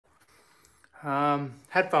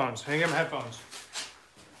Headphones. I can get my headphones.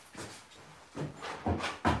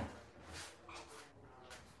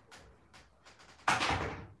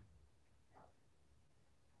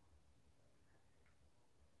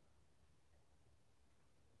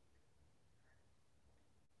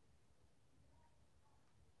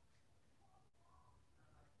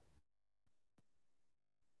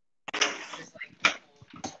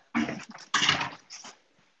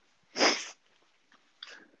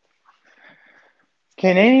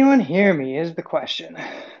 Can anyone hear me is the question.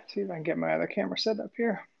 Let's see if I can get my other camera set up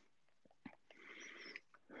here.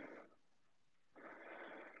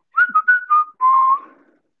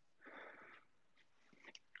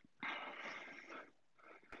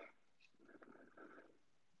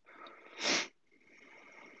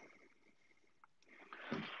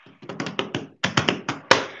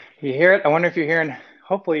 You hear it? I wonder if you're hearing,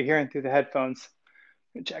 hopefully you're hearing through the headphones.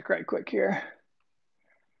 Let me check right quick here.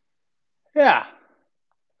 Yeah.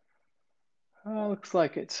 Looks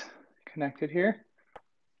like it's connected here.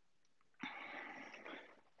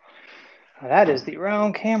 That is the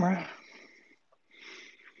wrong camera.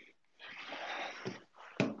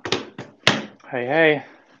 Hey, hey.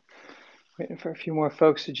 Waiting for a few more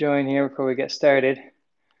folks to join here before we get started.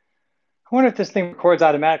 I wonder if this thing records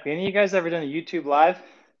automatically. Any of you guys ever done a YouTube live?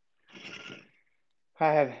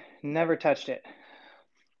 I have never touched it.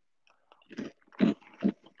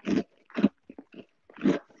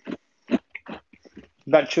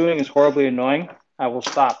 That chewing is horribly annoying. I will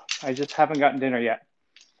stop. I just haven't gotten dinner yet.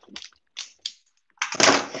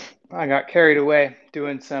 I got carried away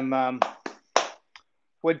doing some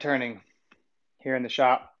wood turning here in the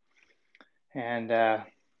shop. And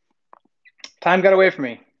time got away from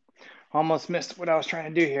me. Almost missed what I was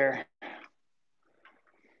trying to do here.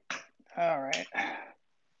 All right.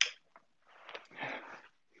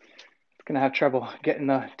 Gonna have trouble getting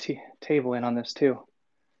the table in on this too.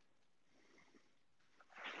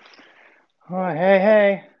 Oh, hey,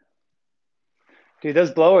 hey. Dude,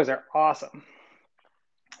 those blowers are awesome.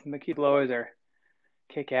 The key blowers are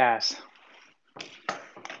kick ass.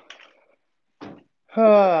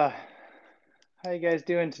 How you guys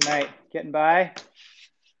doing tonight? Getting by?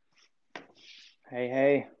 Hey,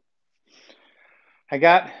 hey. I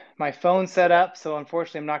got my phone set up, so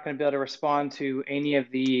unfortunately I'm not going to be able to respond to any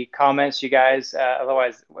of the comments, you guys.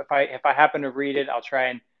 Otherwise, if I happen to read it, I'll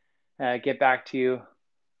try and get back to you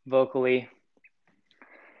vocally.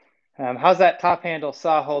 How's that top handle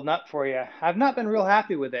saw holding up for you? I've not been real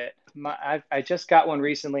happy with it. I just got one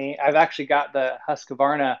recently. I've actually got the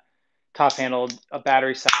Husqvarna top handle, a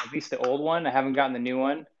battery saw, at least the old one. I haven't gotten the new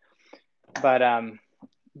one, but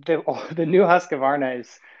the new Husqvarna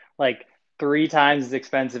is like 3 times as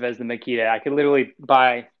expensive as the Makita. I could literally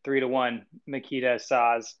buy 3-to-1 Makita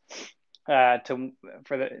saws rather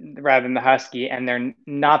than the Husky, and they're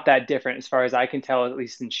not that different as far as I can tell, at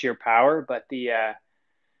least in sheer power. But the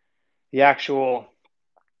actual,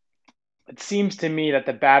 it seems to me that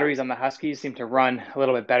the batteries on the Huskies seem to run a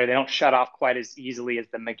little bit better. They don't shut off quite as easily as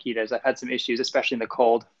the Makitas. I've had some issues, especially in the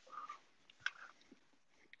cold.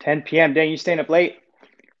 10 p.m. Dang, you staying up late?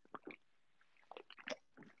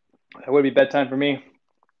 That would be bedtime for me.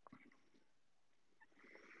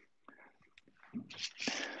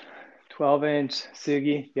 12-inch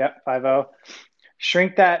Sugi, yep, 5.0.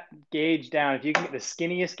 Shrink that gauge down. If you can get the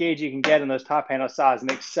skinniest gauge you can get in those top handle saws, it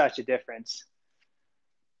makes such a difference.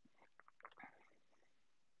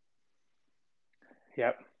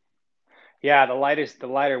 Yep. Yeah, the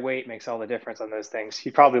lighter weight makes all the difference on those things.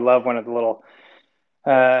 You probably love one of the little,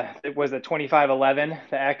 it was the 2511,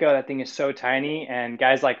 the Echo. That thing is so tiny, and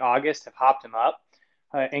guys like August have hopped them up,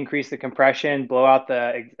 increase the compression, blow out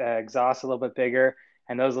the exhaust a little bit bigger,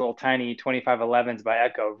 and those little tiny 2511s by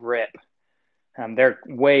Echo rip. They're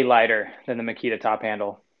way lighter than the Makita top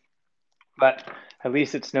handle, but at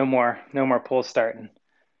least it's no more pull starting.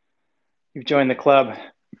 You've joined the club.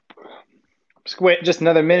 Squid, just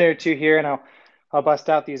another minute or two here, and I'll bust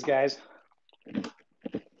out these guys.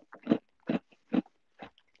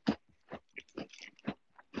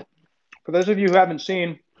 For those of you who haven't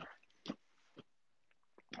seen,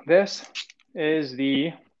 this is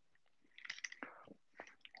the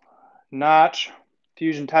Notch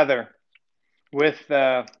Fusion Tether with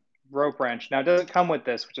the rope wrench. Now, it doesn't come with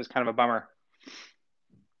this, which is kind of a bummer.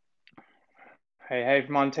 Hey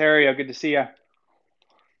from Ontario, good to see you.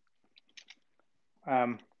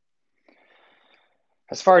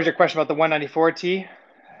 As far as your question about the 194T,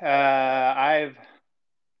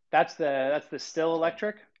 that's the still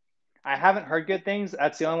electric. I haven't heard good things.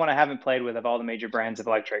 That's the only one I haven't played with of all the major brands of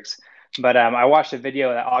electrics. But I watched a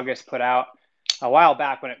video that August put out a while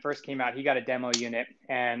back when it first came out. He got a demo unit,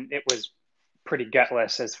 and it was pretty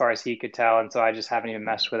gutless as far as he could tell, and so I just haven't even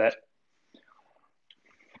messed with it.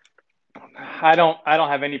 I don't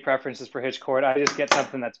have any preferences for hitch cord. I just get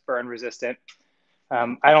something that's burn resistant.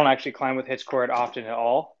 I don't actually climb with hitch cord often at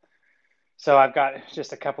all. So I've got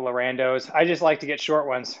just a couple of randos. I just like to get short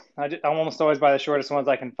ones. I almost always buy the shortest ones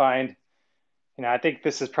I can find. You know, I think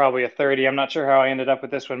this is probably a 30. I'm not sure how I ended up with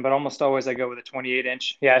this one, but almost always I go with a 28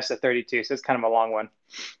 inch. Yeah, it's a 32, so it's kind of a long one.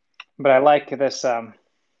 But I like this,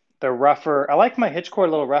 the rougher. I like my hitch cord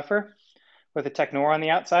a little rougher with the Technor on the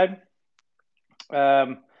outside,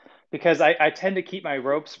 because I tend to keep my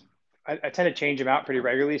ropes. I tend to change them out pretty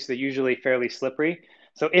regularly, so they're usually fairly slippery.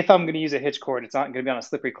 So if I'm going to use a hitch cord, it's not going to be on a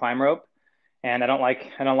slippery climb rope, and I don't like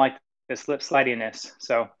the slip slidiness.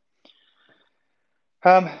 So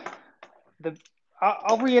I'll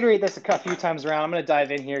reiterate this a few times around. I'm going to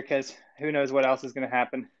dive in here because who knows what else is going to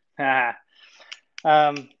happen. Hey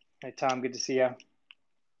Tom, good to see you.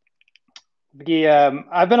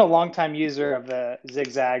 I've been a long time user of the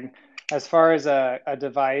Zigzag as far as a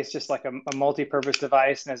device, just like a multi-purpose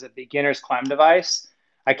device, and as a beginner's climb device.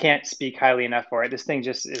 I can't speak highly enough for it. This thing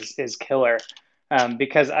just is killer,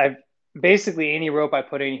 because I've basically any rope I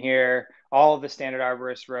put in here, all of the standard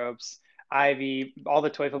arborist ropes, Ivy, all the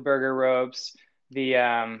Teufelberger ropes, the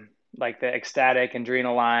like the ecstatic and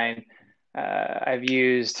Adrenaline. I've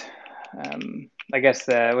used, I guess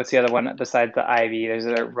what's the other one besides the Ivy? There's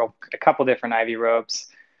a couple different Ivy ropes.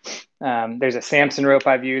 There's a Samson rope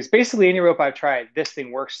I've used. Basically, any rope I've tried, this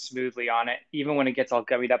thing works smoothly on it, even when it gets all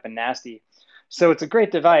gummied up and nasty. So it's a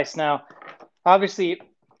great device. Now, obviously,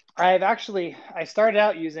 I started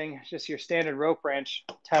out using just your standard rope wrench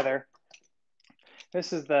tether.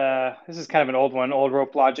 This is kind of an old one, old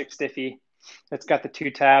Rope Logic Stiffy. It's got the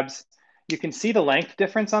 2 tabs. You can see the length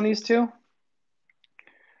difference on these two.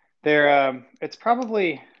 It's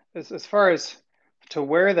probably as far as to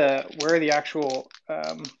where the actual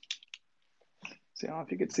see, I don't know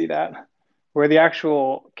if you could see that, where the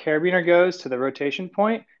actual carabiner goes to the rotation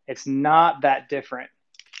point. It's not that different.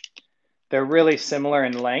 They're really similar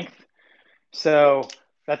in length. So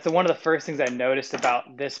that's one of the first things I noticed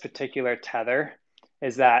about this particular tether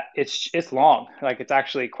is that it's long. Like, it's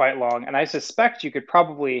actually quite long. And I suspect you could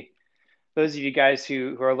probably, those of you guys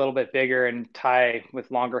who are a little bit bigger and tie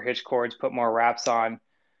with longer hitch cords, put more wraps on,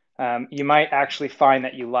 you might actually find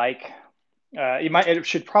that it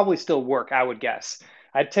should probably still work, I would guess.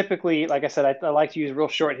 I typically, like I said, I like to use real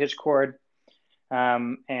short hitch cord,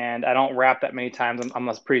 and I don't wrap that many times. I'm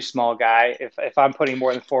a pretty small guy. If I'm putting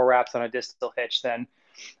more than 4 wraps on a distal hitch, then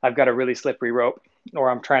I've got a really slippery rope,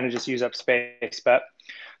 or I'm trying to just use up space. But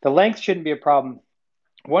the length shouldn't be a problem.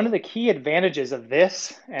 One of the key advantages of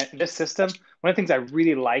this system, one of the things I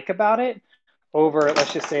really like about it over,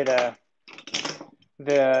 let's just say the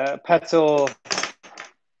Petzl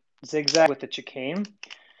Zigzag with the chicane,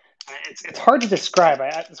 it's hard to describe.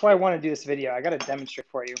 That's why I want to do this video. I got to demonstrate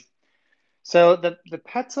for you. So the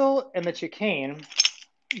Petzl and the chicane,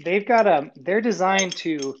 they're designed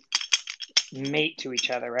to mate to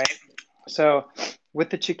each other, right? So with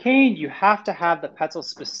the chicane, you have to have the Petzl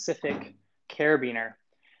specific carabiner.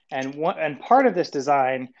 And part of this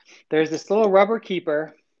design, there's this little rubber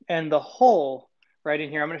keeper, and the hole right in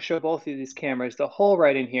here, I'm going to show both of these cameras, the hole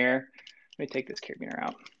right in here, let me take this carabiner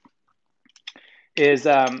out, is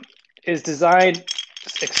designed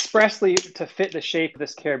expressly to fit the shape of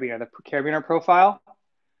this carabiner, the carabiner profile.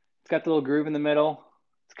 It's got the little groove in the middle.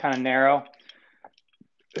 It's kind of narrow.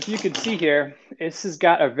 If you can see here, this has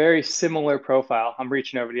got a very similar profile. I'm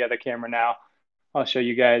reaching over the other camera now. I'll show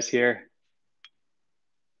you guys here.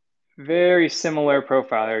 Very similar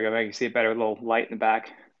profile. There we go. I can see it better with a little light in the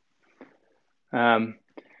back. But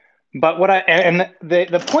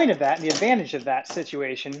the point of that, and the advantage of that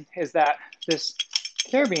situation, is that this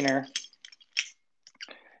carabiner,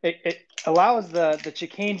 it allows the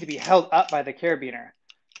chicane to be held up by the carabiner.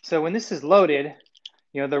 So when this is loaded,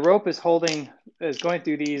 you know, the rope is going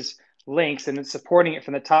through these links, and it's supporting it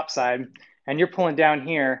from the top side, and you're pulling down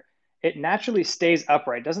here, it naturally stays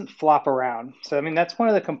upright, doesn't flop around. So, I mean, that's one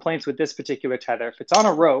of the complaints with this particular tether. If it's on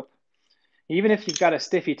a rope, even if you've got a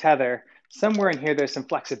stiffy tether, somewhere in here there's some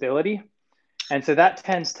flexibility, and so that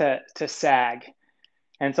tends to sag.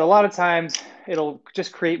 And so a lot of times it'll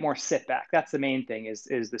just create more sit back. That's the main thing, is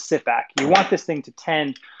the sit back. You want this thing to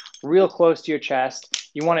tend real close to your chest.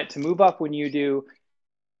 You want it to move up when you do,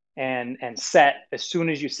 and set as soon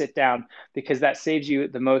as you sit down, because that saves you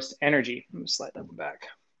the most energy. Let me slide that one back.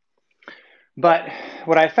 But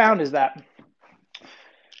what I found is that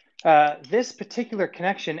this particular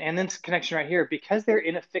connection and this connection right here, because they're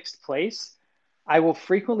in a fixed place, I will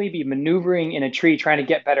frequently be maneuvering in a tree trying to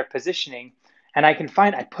get better positioning. And I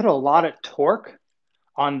put a lot of torque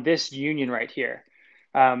on this union right here.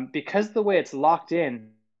 Because the way it's locked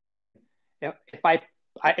in, if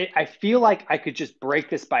I feel like I could just break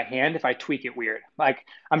this by hand if I tweak it weird. Like,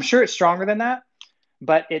 I'm sure it's stronger than that,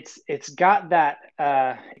 but it's got that,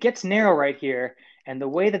 it gets narrow right here. And the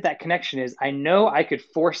way that connection is, I know I could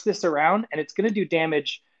force this around and it's going to do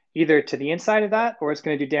damage either to the inside of that, or it's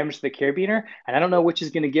going to do damage to the carabiner. And I don't know which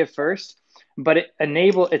is going to give first, but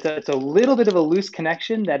it's a little bit of a loose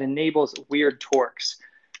connection that enables weird torques.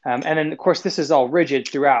 And then of course this is all rigid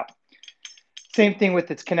throughout. Same thing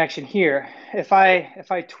with its connection here. If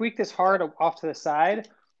I tweak this hard off to the side,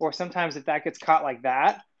 or sometimes if that gets caught like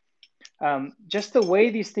that, just the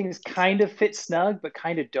way these things kind of fit snug but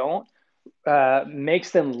kind of don't,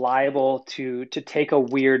 makes them liable to take a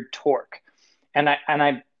weird torque. And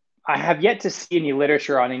I have yet to see any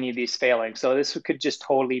literature on any of these failing. So this could just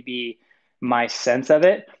totally be my sense of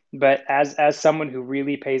it. But as someone who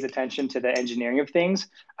really pays attention to the engineering of things,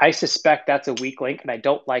 I suspect that's a weak link and I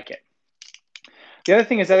don't like it. The other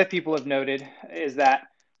thing is, other people have noted, is that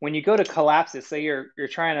when you go to collapse it, say you're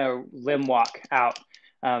trying to limb walk out,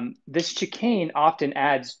 this chicane often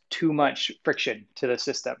adds too much friction to the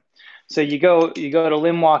system. So you go to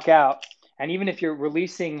limb walk out, and even if you're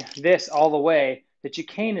releasing this all the way, the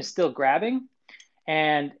chicane is still grabbing,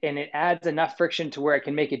 and it adds enough friction to where it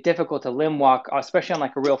can make it difficult to limb walk, especially on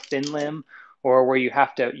like a real thin limb, or where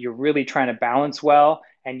you're really trying to balance well,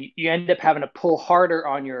 and you end up having to pull harder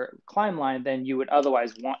on your climb line than you would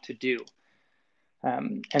otherwise want to do.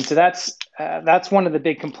 And so that's one of the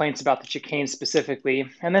big complaints about the chicane specifically.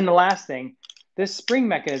 And then the last thing, this spring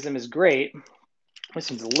mechanism is great.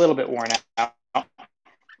 This one's a little bit worn out.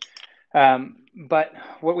 But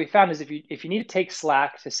what we found is if you need to take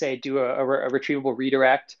slack to, say, do a retrievable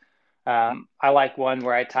redirect, I like one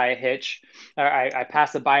where I tie a hitch, or I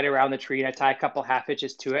pass a bite around the tree and I tie a couple half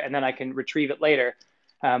hitches to it, and then I can retrieve it later.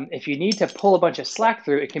 If you need to pull a bunch of slack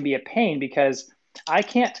through, it can be a pain because I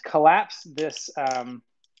can't collapse this.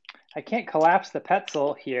 I can't collapse the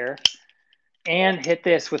Petzl here and hit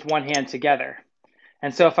this with one hand together.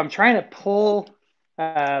 And so if I'm trying to pull,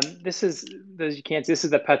 this is, as you can't see, this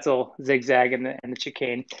is the Petzl zigzag and the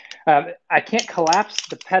chicane. I can't collapse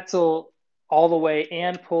the Petzl all the way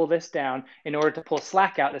and pull this down in order to pull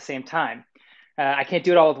slack out at the same time. I can't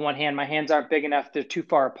do it all with one hand. My hands aren't big enough. They're too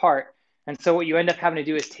far apart. And so what you end up having to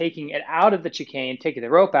do is taking it out of the chicane, taking the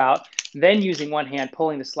rope out, then using one hand,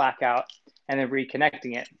 pulling the slack out, and then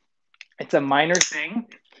reconnecting it. It's a minor thing,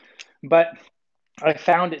 but I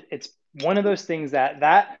found it's one of those things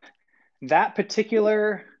that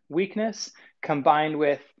particular weakness, combined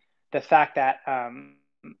with the fact that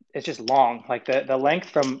it's just long, like the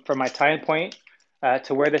length from my tying point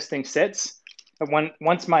to where this thing sits.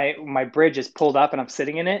 Once my bridge is pulled up and I'm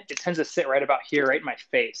sitting in it, it tends to sit right about here, right in my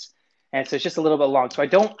face. And so it's just a little bit long. So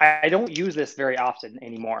I don't use this very often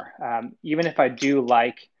anymore, even if I do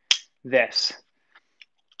like this.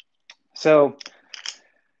 So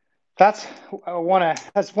that's one of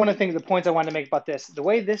the points I wanted to make about this. The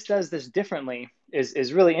way this does this differently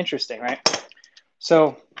is really interesting, right?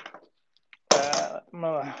 So I'm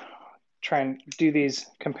gonna try and do these,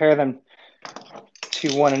 compare them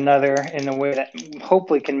to one another in a way that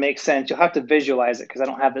hopefully can make sense. You'll have to visualize it because I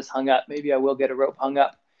don't have this hung up. Maybe I will get a rope hung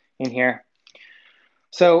up in here.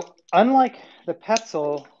 So unlike the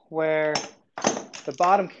Petzl, where the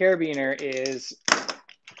bottom carabiner is,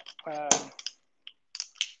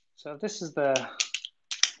 so this is the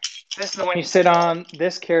one you sit on.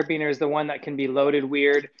 This carabiner is the one that can be loaded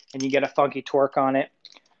weird and you get a funky torque on it.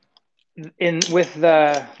 With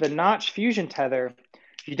the notch fusion tether,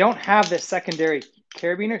 you don't have this secondary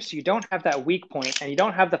carabiner, so you don't have that weak point and you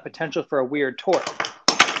don't have the potential for a weird torque.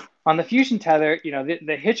 On the fusion tether,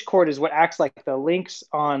 the hitch cord is what acts like the links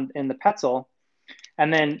in the Petzl,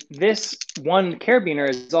 and then this one carabiner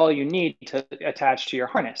is all you need to attach to your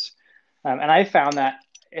harness. And I found that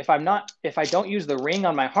if I don't use the ring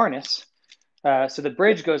on my harness, so the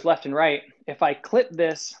bridge goes left and right, if I clip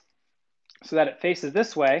this so that it faces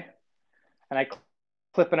this way, and I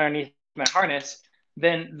clip it underneath my harness,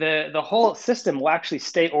 then the whole system will actually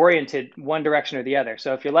stay oriented one direction or the other.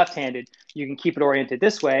 So if you're left-handed, you can keep it oriented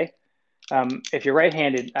this way. If you're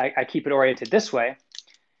right-handed, I keep it oriented this way.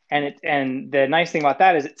 And the nice thing about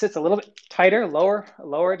that is it sits a little bit tighter, lower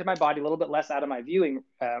to my body, a little bit less out of my viewing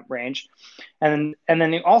range. And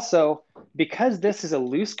then also, because this is a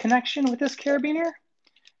loose connection with this carabiner,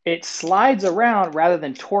 it slides around rather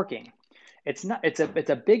than torquing. It's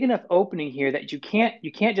a big enough opening here that you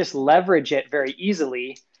can't just leverage it very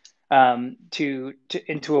easily into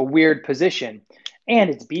a weird position, and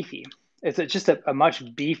it's beefy. it's just a much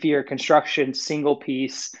beefier construction, single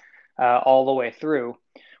piece, all the way through,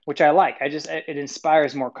 which I like. It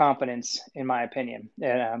inspires more confidence, in my opinion.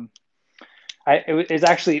 And it's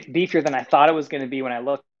actually beefier than I thought it was going to be when I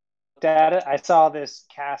looked at it. I saw this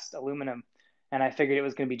cast aluminum, and I figured it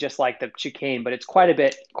was going to be just like the chicane, but it's quite a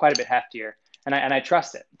bit heftier, and I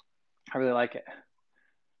trust it. I really like it.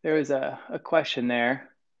 There was a question there,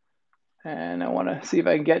 and I want to see if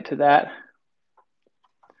I can get to that.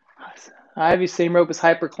 I have the same rope as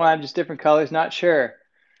Hyperclimb, just different colors. Not sure.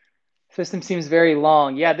 System seems very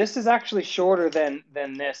long. Yeah, this is actually shorter than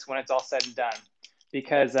this when it's all said and done,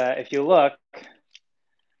 because if you look,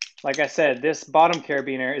 like I said, this bottom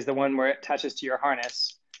carabiner is the one where it attaches to your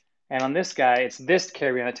harness. And on this guy, it's this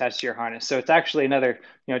carabiner attached to your harness. So it's actually another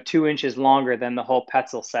 2 inches longer than the whole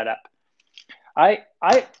Petzl setup. I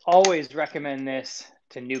always recommend this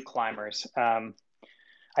to new climbers.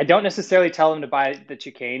 I don't necessarily tell them to buy the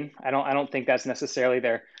chicane. I don't think that's necessarily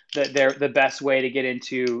the best way to get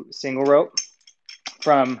into single rope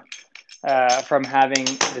from having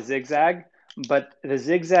the zigzag. But the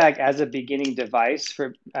zigzag as a beginning device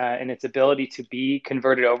for and its ability to be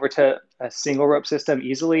converted over to a single rope system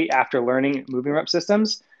easily after learning moving rope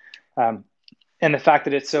systems, and the fact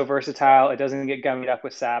that it's so versatile, it doesn't get gummied up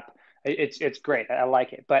with sap. It's great. I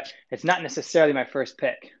like it, but it's not necessarily my first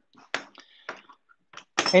pick.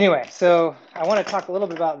 Anyway, so I want to talk a little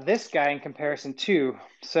bit about this guy in comparison too.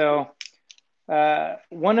 So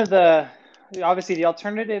one of obviously the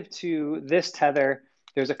alternative to this tether,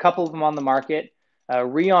 there's a couple of them on the market.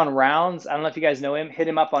 Rion Rounds, I don't know if you guys know him, hit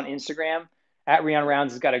him up on Instagram. At Rion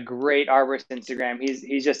Rounds has got a great arborist Instagram.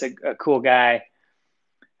 He's just a cool guy.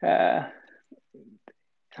 Good.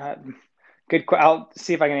 I'll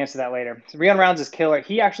see if I can answer that later. So Rion Rounds is killer.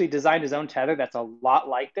 He actually designed his own tether that's a lot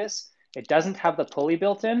like this. It doesn't have the pulley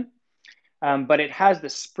built in, but it has the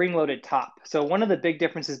spring-loaded top. So one of the big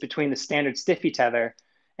differences between the standard stiffy tether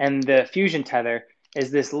and the fusion tether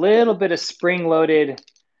is this little bit of spring-loaded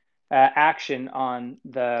action on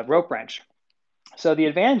the rope wrench. So the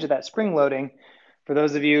advantage of that spring loading, for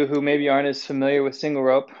those of you who maybe aren't as familiar with single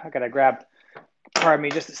rope, pardon me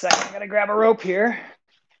just a second, I gotta grab a rope here.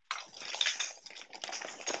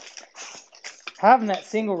 Having that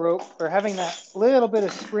single rope or having that little bit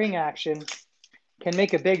of spring action can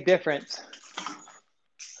make a big difference.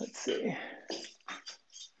 Let's see.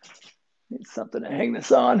 Need something to hang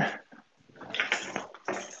this on.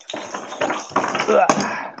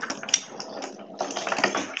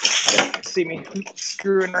 See me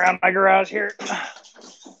screwing around my garage here.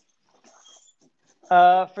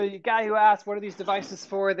 For the guy who asked, what are these devices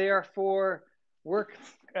for? They are for work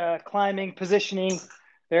climbing, positioning.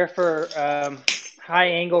 They're for high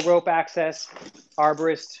angle rope access,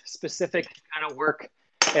 arborist specific kind of work.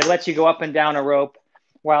 It lets you go up and down a rope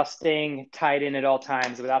while staying tied in at all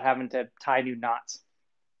times without having to tie new knots.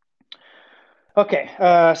 Okay,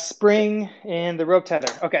 spring and the rope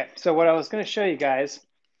tether. Okay, so what I was going to show you guys,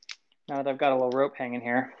 now that I've got a little rope hanging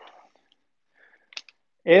here,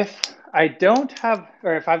 if I've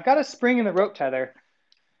got a spring in the rope tether,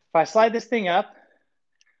 if I slide this thing up,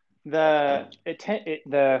 the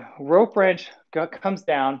rope wrench comes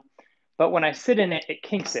down, but when I sit in it, it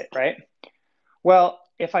kinks it, right? Well,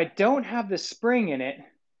 if I don't have the spring in it,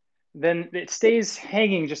 then it stays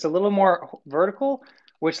hanging just a little more vertical,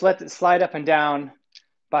 which lets it slide up and down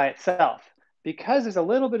by itself. Because there's a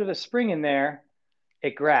little bit of a spring in there,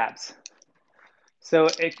 it grabs. So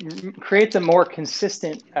it creates a more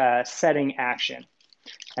consistent setting action.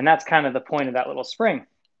 And that's kind of the point of that little spring.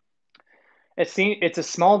 It's a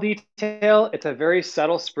small detail. It's a very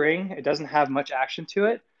subtle spring. It doesn't have much action to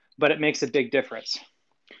it, but it makes a big difference.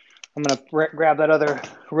 I'm going to grab that other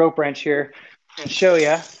rope wrench here and show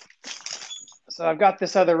you. So I've got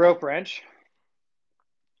this other rope wrench.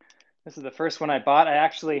 This is the first one I bought.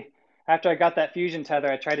 After I got that fusion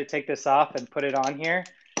tether, I tried to take this off and put it on here,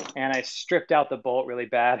 and I stripped out the bolt really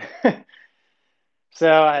bad.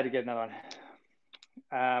 So I had to get another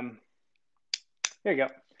one. Here you go.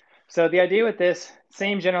 So the idea with this,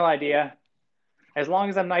 same general idea. As long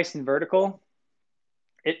as I'm nice and vertical,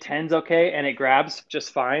 it tends okay and it grabs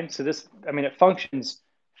just fine. So it functions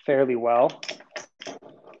fairly well.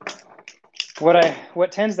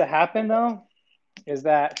 What tends to happen though, is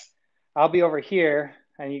that I'll be over here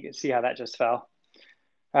and you can see how that just fell.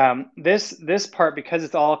 This part, because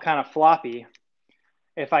it's all kind of floppy,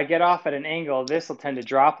 if I get off at an angle, this will tend to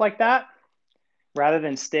drop like that, rather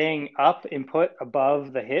than staying up and put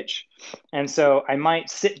above the hitch. And so I might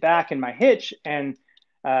sit back in my hitch, and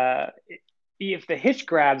if the hitch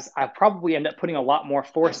grabs, I'll probably end up putting a lot more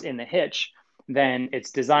force in the hitch than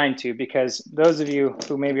it's designed to, because those of you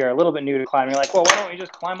who maybe are a little bit new to climbing, you're like, well, why don't we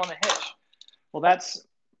just climb on the hitch? Well, that's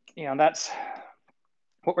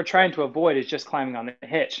what we're trying to avoid, is just climbing on the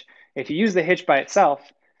hitch. If you use the hitch by itself,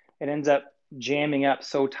 it ends up jamming up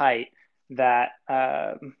so tight that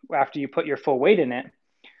after you put your full weight in it,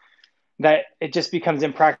 that it just becomes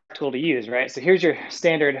impractical to use, right? So here's your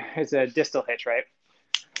standard, it's a distal hitch, right?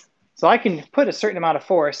 So I can put a certain amount of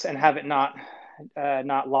force and have it not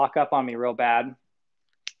lock up on me real bad.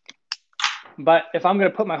 But if I'm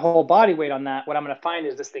going to put my whole body weight on that, what I'm going to find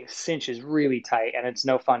is this thing cinches really tight and it's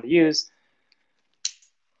no fun to use.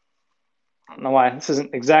 I don't know why this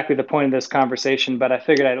isn't exactly the point of this conversation, but I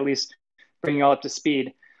figured I'd at least bring you all up to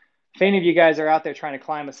speed. If any of you guys are out there trying to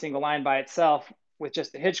climb a single line by itself with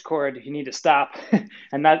just a hitch cord, you need to stop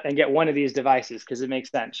and get one of these devices, because it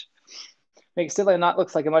makes sense. Makes it not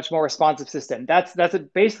looks like a much more responsive system. That's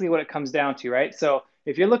basically what it comes down to, right? So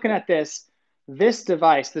if you're looking at this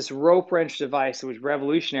device, this rope wrench device, it was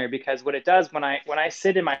revolutionary, because what it does when I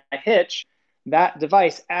sit in my hitch, that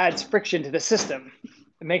device adds friction to the system.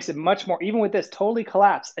 It makes it much more, even with this totally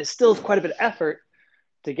collapsed, it's still quite a bit of effort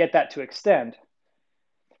to get that to extend.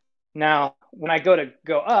 Now, when I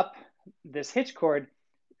go up, this hitch cord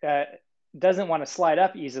doesn't want to slide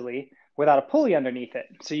up easily without a pulley underneath it.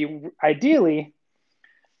 So you ideally,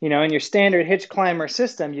 in your standard hitch climber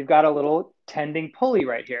system, you've got a little tending pulley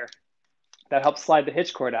right here that helps slide the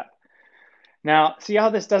hitch cord up. Now, see how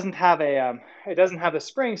this doesn't have a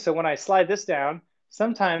spring. So when I slide this down,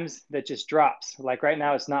 sometimes that just drops. Like right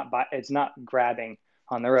now, it's not grabbing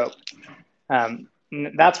on the rope.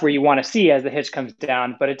 That's where you want to see as the hitch comes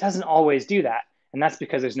down, but it doesn't always do that. And that's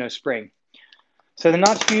because there's no spring. So the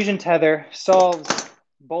notch fusion tether solves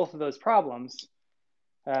both of those problems.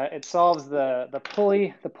 It solves the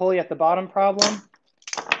pulley at the bottom problem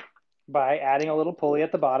by adding a little pulley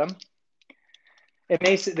at the bottom.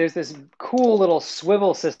 There's this cool little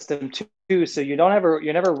swivel system too, so you're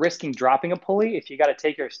never risking dropping a pulley if you got to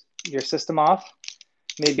take your system off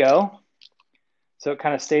mid-go. So it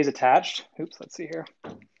kind of stays attached. Oops, let's see here.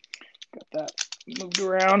 Got that moved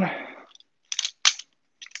around.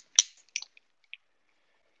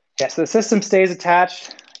 Yeah, so the system stays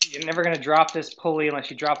attached. You're never going to drop this pulley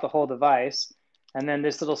unless you drop the whole device. And then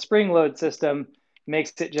this little spring load system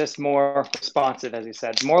makes it just more responsive, as you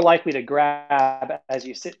said, more likely to grab as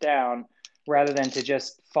you sit down rather than to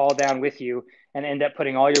just fall down with you and end up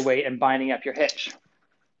putting all your weight and binding up your hitch.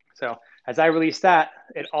 So as I release that,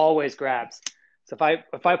 it always grabs. So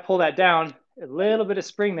if I pull that down, a little bit of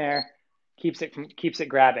spring there keeps it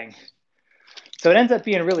grabbing. So it ends up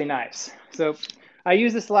being really nice. So I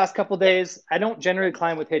use this the last couple of days. I don't generally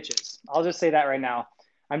climb with hitches. I'll just say that right now.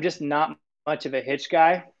 I'm just not much of a hitch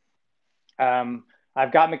guy.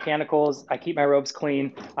 I've got mechanicals. I keep my ropes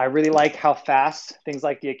clean. I really like how fast things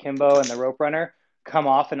like the akimbo and the rope runner come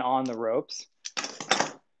off and on the ropes.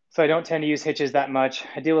 So I don't tend to use hitches that much.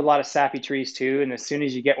 I deal with a lot of sappy trees too. And as soon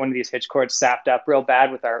as you get one of these hitch cords sapped up real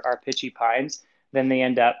bad with our pitchy pines, then they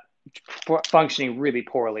end up functioning really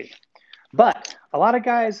poorly. But a lot of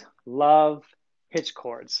guys love hitch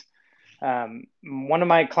cords. One of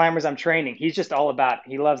my climbers I'm training, he's just all about it.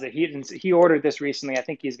 He loves it. He ordered this recently. I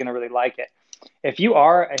think he's going to really like it. If you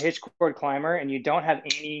are a hitch cord climber and you don't have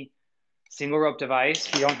any single rope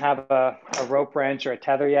device, you don't have a rope wrench or a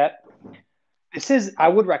tether yet, I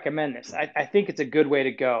would recommend this. I think it's a good way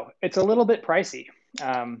to go. It's a little bit pricey.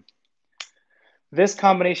 This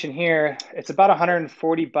combination here, it's about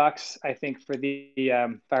 140 bucks, I think, for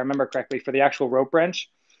if I remember correctly, for the actual rope wrench.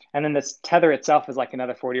 And then this tether itself is like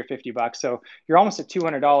another 40 or 50 bucks. So you're almost at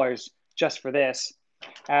 $200 just for this.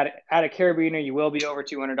 Add a carabiner, you will be over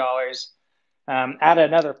 $200. Add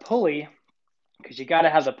another pulley, because you got to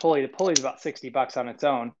have the pulley. The pulley is about 60 bucks on its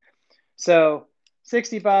own. So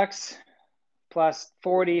 60 bucks plus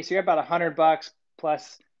 40. So you're about 100 bucks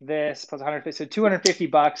plus this, plus 150. So 250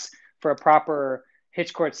 bucks for a proper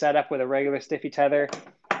hitch cord setup with a regular stiffy tether.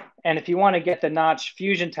 And if you want to get the notch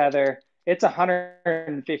fusion tether, it's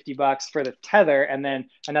 150 bucks for the tether and then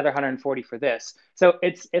another 140 for this. So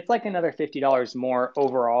it's like another $50 more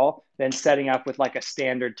overall than setting up with like a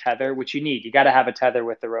standard tether, which you need. You got to have a tether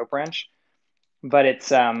with the rope wrench. But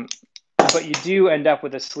but you do end up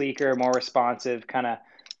with a sleeker, more responsive, kind of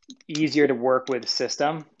easier to work with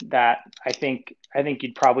system that I think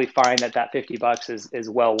you'd probably find that 50 bucks is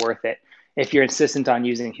well worth it if you're insistent on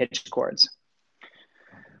using hitch cords.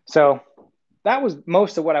 So that was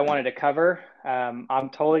most of what I wanted to cover. I'm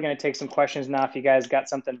totally going to take some questions now if you guys got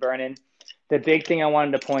something burning. The big thing I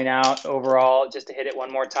wanted to point out overall, just to hit it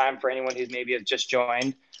one more time for anyone who's maybe has just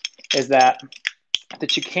joined, is that the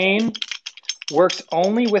chicane Works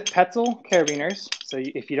only with Petzl carabiners. So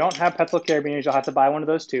if you don't have Petzl carabiners, you'll have to buy one of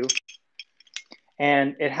those too.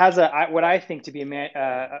 And it has what I think to be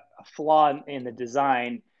a flaw in the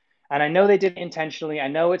design. And I know they did it intentionally. I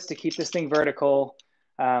know it's to keep this thing vertical.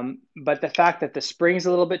 But the fact that the spring's a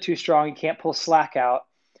little bit too strong, you can't pull slack out.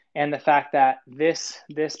 And the fact that this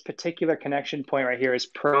particular connection point right here is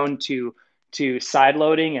prone to side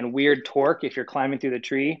loading and weird torque if you're climbing through the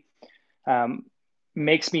tree,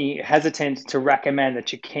 makes me hesitant to recommend the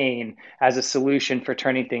chicane as a solution for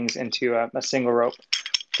turning things into a single rope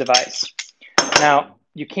device. Now,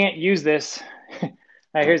 you can't use this.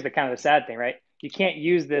 Now, here's the kind of the sad thing, right? You can't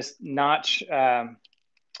use this notch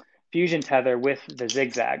fusion tether with the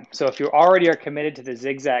zigzag. So if you already are committed to the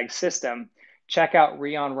zigzag system, check out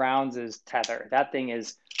Rion Rounds' tether. That thing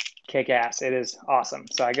is kick-ass. It is awesome.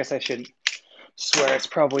 So I guess I should swear it's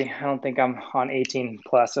probably, I don't think I'm on 18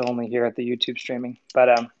 plus only here at the YouTube streaming. But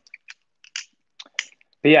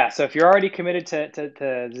yeah, so if you're already committed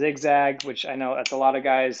to zigzag, which I know that's a lot of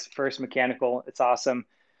guys' first mechanical, it's awesome.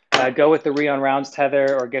 Go with the Rion Rounds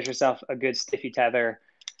tether or get yourself a good stiffy tether,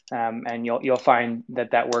 and you'll find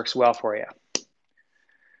that works well for you.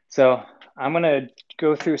 So I'm gonna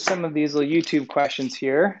go through some of these little YouTube questions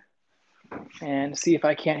here and see if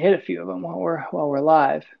I can't hit a few of them while we're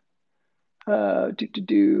live.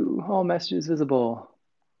 All messages visible.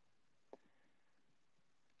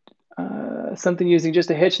 Something using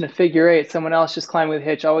just a hitch and a figure eight. Someone else just climbing with a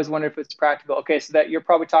hitch. Always wonder if it's practical. Okay, so that you're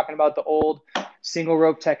probably talking about the old single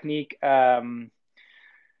rope technique. What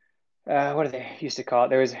do they used to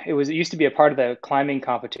call it? It used to be a part of the climbing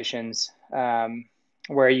competitions,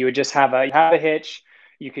 where you would just have a hitch.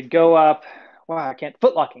 You could go up. Wow,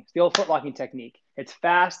 foot locking. It's the old foot locking technique. It's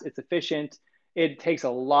fast. It's efficient. It takes a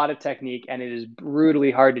lot of technique, and it is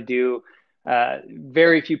brutally hard to do.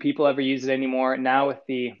 Very few people ever use it anymore. Now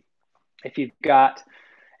if you've got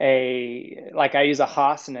I use a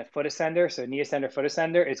Haas and a foot ascender, so knee ascender, foot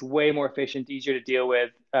ascender, it's way more efficient, easier to deal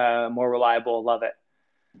with, more reliable. Love it.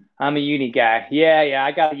 I'm a uni guy. Yeah,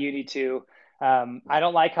 I got a uni too. I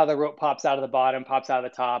don't like how the rope pops out of the bottom, pops out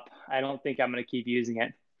of the top. I don't think I'm going to keep using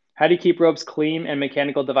it. How do you keep ropes clean and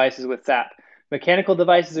mechanical devices with sap? Mechanical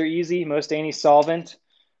devices are easy. Most any solvent.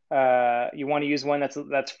 You want to use one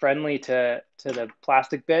that's friendly to the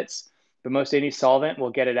plastic bits, but most any solvent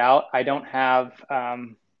will get it out. I don't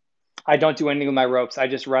do anything with my ropes. I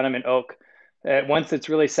just run them in oak. Once it's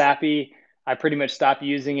really sappy, I pretty much stop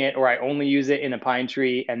using it, or I only use it in a pine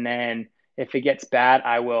tree. And then if it gets bad,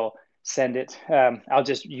 I will send it. I'll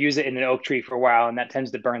just use it in an oak tree for a while, and that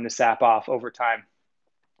tends to burn the sap off over time.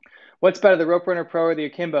 What's better, the Rope Runner Pro or the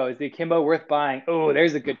Akimbo? Is the Akimbo worth buying? Oh,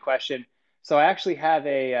 there's a good question. So I actually have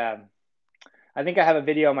I think I have a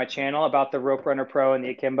video on my channel about the Rope Runner Pro and the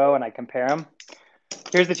Akimbo, and I compare them.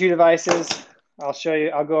 Here's the two devices. I'll show you.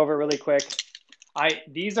 I'll go over it really quick.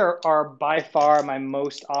 These are by far my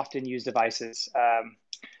most often used devices.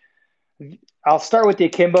 I'll start with the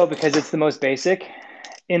Akimbo because it's the most basic.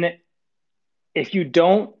 If you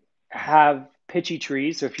don't have pitchy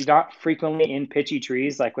trees, so if you're not frequently in pitchy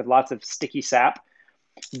trees, like with lots of sticky sap,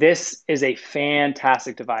 this is a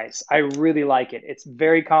fantastic device. I really like it. It's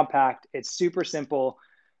very compact. It's super simple.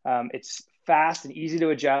 It's fast and easy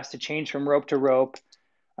to adjust, to change from rope to rope.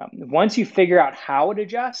 Once you figure out how it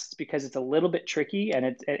adjusts, because it's a little bit tricky and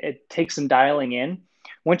it takes some dialing in.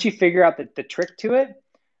 Once you figure out the trick to it,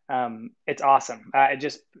 it's awesome.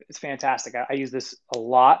 It's fantastic. I use this a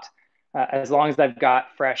lot, as long as I've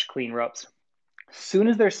got fresh, clean ropes. As soon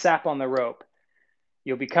as there's sap on the rope,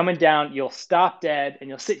 you'll be coming down, you'll stop dead, and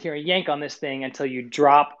you'll sit here and yank on this thing until you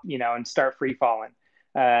drop, and start free falling.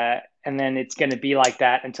 And then it's going to be like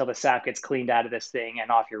that until the sap gets cleaned out of this thing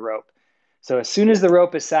and off your rope. So as soon as the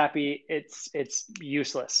rope is sappy, it's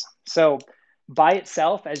useless. So by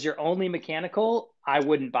itself, as your only mechanical, I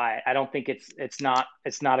wouldn't buy it. I don't think it's not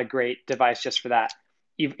a great device just for that.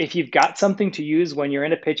 If you've got something to use when you're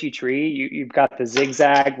in a pitchy tree, you've got the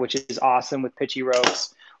zigzag, which is awesome with pitchy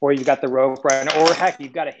ropes, or you've got the rope runner, or heck,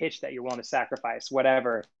 you've got a hitch that you're willing to sacrifice,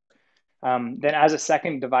 whatever. Then as a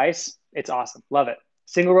second device, it's awesome. Love it.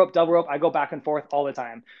 Single rope, double rope, I go back and forth all the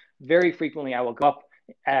time. Very frequently, I will go up,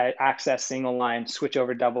 access single line, switch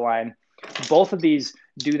over double line. Both of these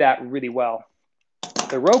do that really well.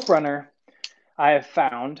 The rope runner, I have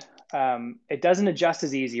found, it doesn't adjust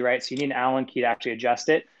as easy, right? So you need an Allen key to actually adjust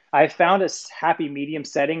it. I found a happy medium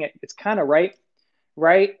setting. It's kind of right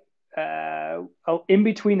in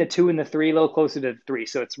between the 2 and the 3, a little closer to the 3.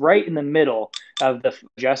 So it's right in the middle of the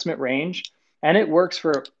adjustment range, and it works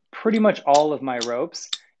for pretty much all of my ropes.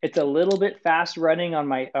 It's a little bit fast running on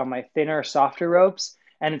my thinner, softer ropes,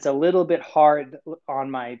 and it's a little bit hard on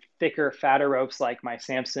my thicker, fatter ropes like my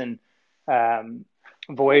Samson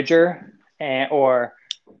Voyager, or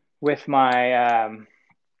with my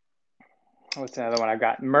what's another one I've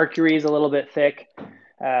got? Mercury's a little bit thick,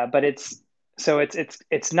 but it's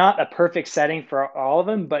not a perfect setting for all of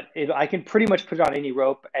them, but I can pretty much put it on any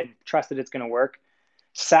rope and trust that it's going to work.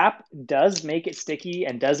 SAP does make it sticky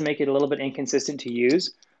and does make it a little bit inconsistent to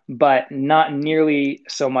use, but not nearly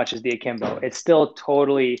so much as the Akimbo. It's still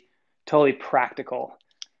totally practical.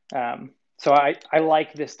 So I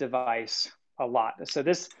like this device a lot. So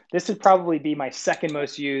this would probably be my second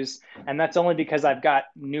most used, and that's only because I've got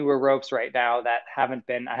newer ropes right now that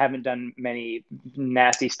I haven't done many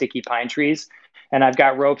nasty sticky pine trees, and I've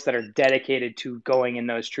got ropes that are dedicated to going in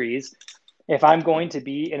those trees. If I'm going to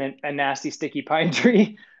be in a nasty sticky pine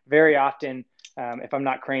tree, very often, if I'm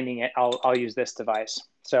not craning it, I'll use this device.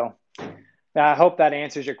 So I hope that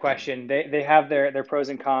answers your question. They have their pros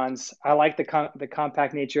and cons. I like the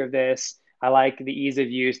compact nature of this. I like the ease of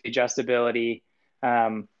use, the adjustability.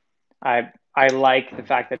 I like the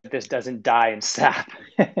fact that this doesn't die in sap.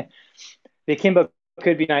 The Akimbo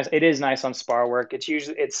could be nice. It is nice on spar work. It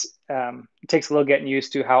takes a little getting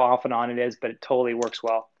used to how off and on it is, but it totally works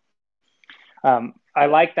well. I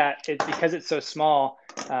like that because it's so small,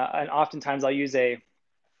 and oftentimes I'll use a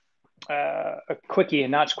quickie, a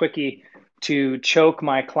notch quickie, to choke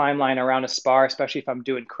my climb line around a spar, especially if I'm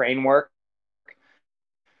doing crane work.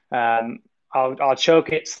 I'll choke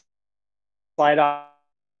it, slide off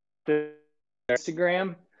the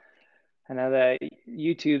Instagram. I know that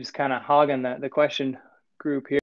YouTube's kind of hogging the question group here.